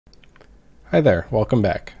Hi there, welcome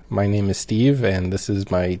back. My name is Steve, and this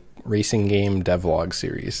is my racing game devlog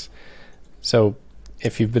series. So,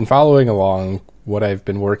 if you've been following along, what I've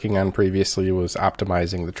been working on previously was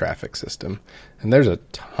optimizing the traffic system. And there's a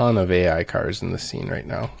ton of AI cars in the scene right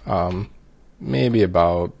now. Maybe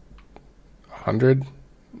about 100,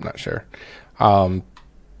 not sure.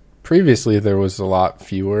 Previously, there was a lot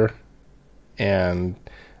fewer, and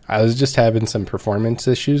I was just having some performance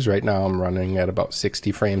issues. Right now I'm running at about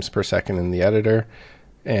 60 frames per second in the editor,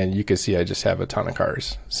 and you can see I just have a ton of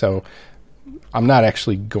cars. So I'm not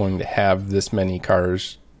actually going to have this many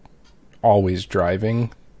cars always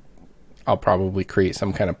driving. I'll probably create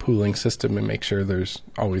some kind of pooling system and make sure there's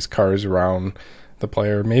always cars around the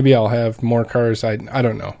player. Maybe I'll have more cars. I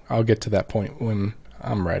don't know. I'll get to that point when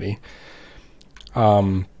I'm ready.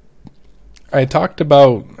 I talked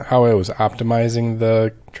about how I was optimizing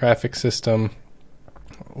the traffic system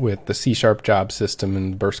with the C# job system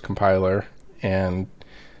and burst compiler, and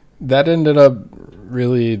that ended up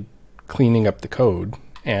really cleaning up the code,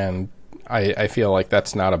 and I feel like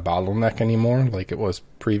that's not a bottleneck anymore like it was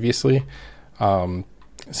previously. So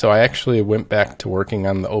I actually went back to working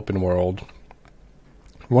on the open world.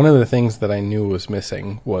 One of the things that I knew was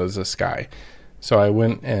missing was a sky, so I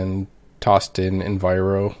went and tossed in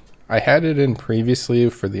Enviro. I had it in previously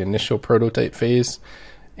for the initial prototype phase,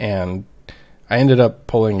 and I ended up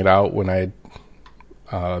pulling it out when I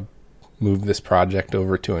moved this project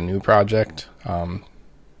over to a new project. I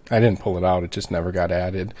didn't pull it out, it just never got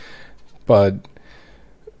added. But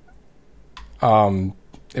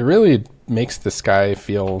it really makes the sky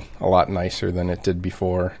feel a lot nicer than it did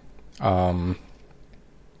before. So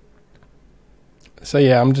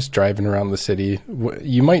yeah, I'm just driving around the city.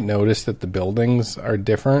 You might notice that the buildings are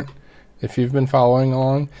different if you've been following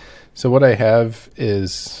along. So what I have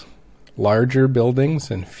is larger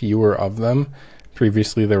buildings and fewer of them.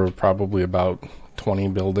 Previously there were probably about 20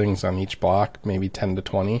 buildings on each block, maybe 10 to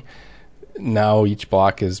 20. Now each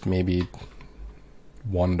block is maybe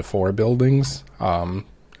 1 to 4 buildings, and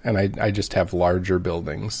I just have larger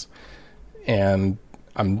buildings. And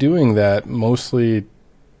I'm doing that mostly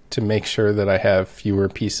to make sure that I have fewer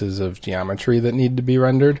pieces of geometry that need to be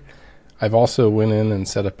rendered. I've also went in and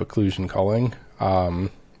set up occlusion culling.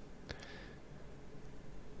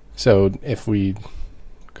 So if we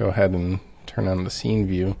go ahead and turn on the scene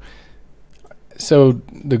view. So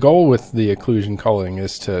the goal with the occlusion culling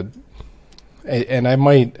is to, and I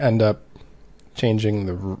might end up changing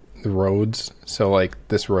the roads. So like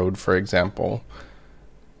this road, for example,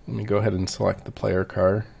 let me go ahead and select the player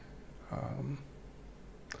car.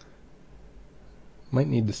 Might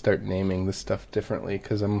need to start naming this stuff differently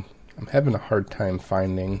because I'm having a hard time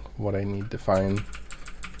finding what I need to find.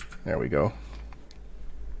 There we go.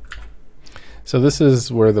 So this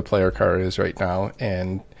is where the player car is right now,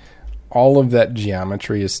 and all of that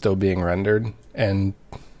geometry is still being rendered. And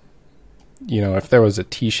you know, if there was a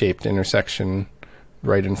T-shaped intersection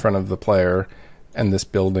right in front of the player and this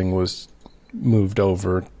building was moved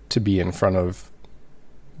over to be in front of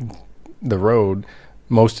the road,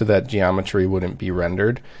 most of that geometry wouldn't be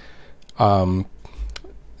rendered.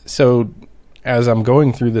 So as I'm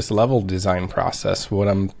going through this level design process, what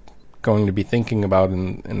I'm going to be thinking about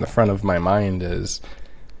in the front of my mind is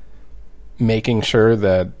making sure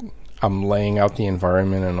that I'm laying out the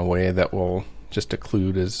environment in a way that will just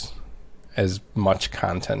occlude as much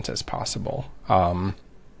content as possible. And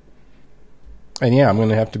yeah, I'm going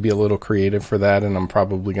to have to be a little creative for that, and I'm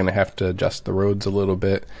probably going to have to adjust the roads a little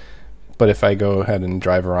bit. But if I go ahead and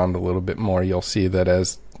drive around a little bit more, you'll see that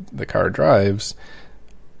as the car drives,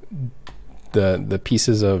 the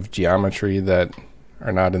pieces of geometry that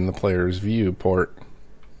are not in the player's viewport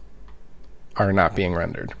are not being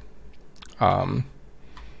rendered. And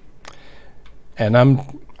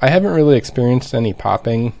I haven't really experienced any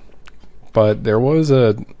popping, but there was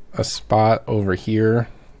a spot over here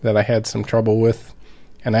that I had some trouble with,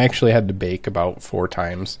 and I actually had to bake about 4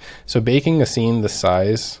 times. So baking a scene this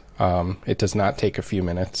size, it does not take a few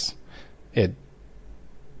minutes. It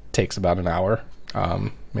takes about an hour,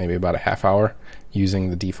 maybe about a half hour, using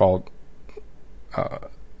the default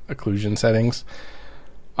occlusion settings.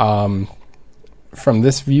 From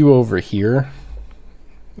this view over here,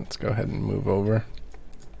 let's go ahead and move over.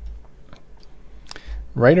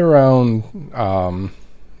 Right around,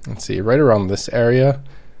 let's see, right around this area,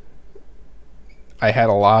 I had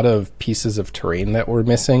a lot of pieces of terrain that were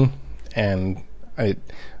missing, and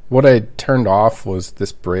what I turned off was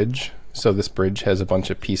this bridge. So this bridge has a bunch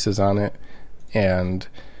of pieces on it, and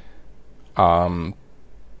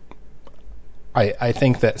I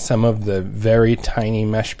think that some of the very tiny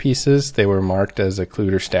mesh pieces, they were marked as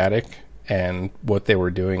occluder static, and what they were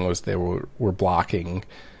doing was they were blocking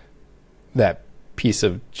that piece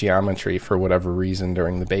of geometry for whatever reason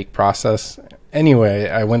during the bake process. Anyway,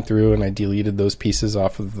 I went through and I deleted those pieces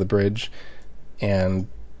off of the bridge, and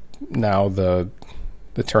now the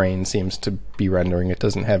terrain seems to be rendering. It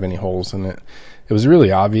doesn't have any holes in it. It was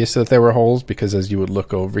really obvious that there were holes because as you would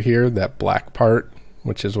look over here, that black part,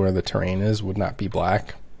 which is where the terrain is, would not be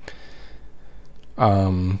black.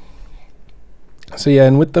 So yeah,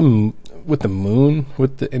 and with the moon,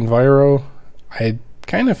 with the Enviro, I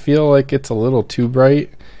kind of feel like it's a little too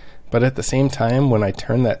bright, but at the same time, when I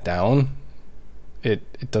turn that down,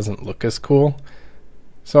 it doesn't look as cool.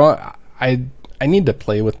 So I need to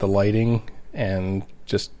play with the lighting and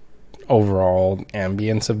just overall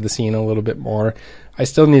ambience of the scene a little bit more. I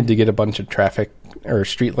still need to get a bunch of traffic or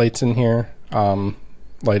street lights in here,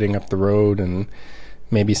 lighting up the road, and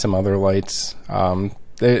maybe some other lights.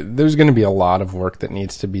 There's going to be a lot of work that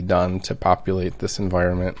needs to be done to populate this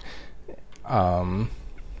environment.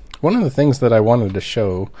 One of the things that I wanted to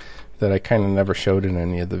show that I kind of never showed in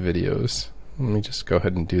any of the videos, let me just go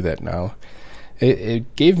ahead and do that now.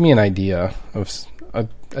 It gave me an idea of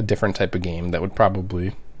a different type of game that would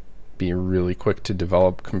probably be really quick to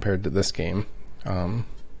develop compared to this game.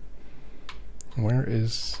 Where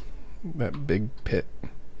is that big pit?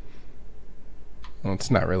 Well,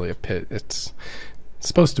 it's not really a pit. It's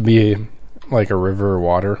supposed to be like a river or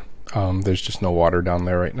water. There's just no water down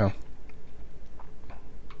there right now.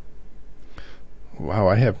 Wow,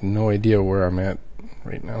 I have no idea where I'm at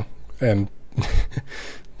right now. And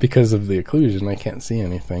because of the occlusion, I can't see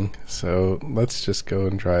anything. So let's just go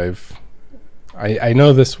and drive. I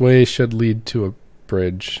know this way should lead to a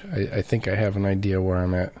bridge. I think I have an idea where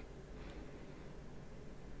I'm at.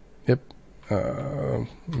 Yep.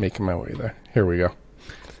 Making my way there. Here we go.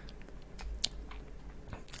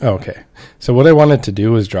 Okay. So what I wanted to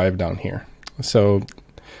do was drive down here. So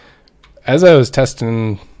as I was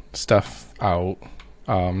testing stuff out,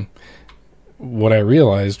 what I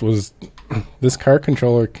realized was this car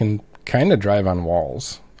controller can kind of drive on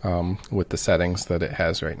walls with the settings that it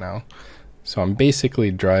has right now. So I'm basically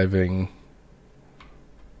driving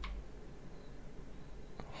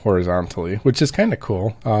horizontally, which is kind of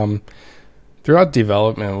cool. Throughout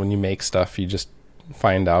development, when you make stuff, you just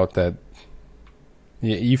find out that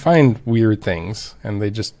you find weird things, and they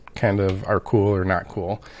just kind of are cool or not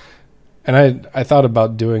cool. And I thought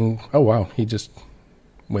about doing, oh wow, he just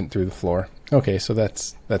went through the floor. Okay, so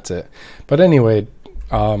that's it. But anyway,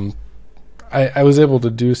 I was able to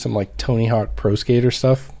do some like Tony Hawk Pro Skater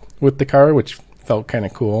stuff with the car, which felt kind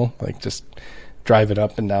of cool, like just drive it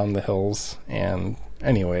up and down the hills. And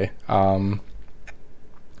anyway,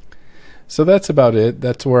 so that's about it.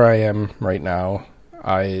 That's where I am right now.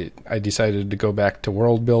 I decided to go back to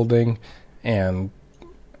world building, and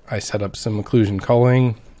I set up some occlusion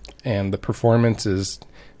culling, and the performance is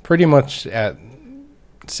pretty much at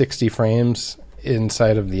 60 frames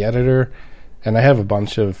inside of the editor, and I have a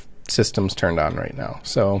bunch of systems turned on right now.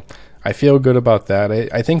 So I feel good about that.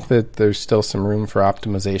 I think that there's still some room for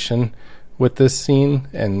optimization with this scene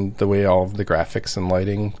and the way all of the graphics and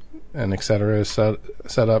lighting and etc. is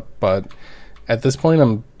set up, but at this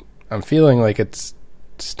point I'm feeling like it's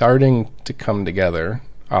starting to come together.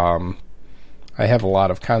 I have a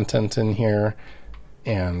lot of content in here,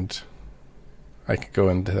 and I could go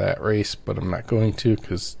into that race, but I'm not going to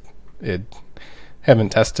because haven't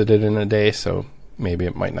tested it in a day, so maybe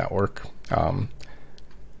it might not work.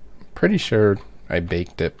 Pretty sure I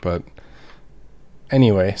baked it, but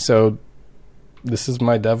anyway, so this is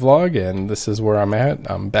my devlog, and this is where I'm at.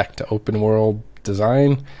 I'm back to open world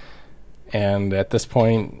design, and at this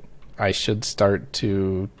point I should start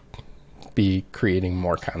to be creating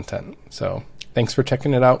more content. So thanks for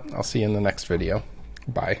checking it out. I'll see you in the next video.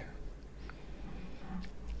 Bye.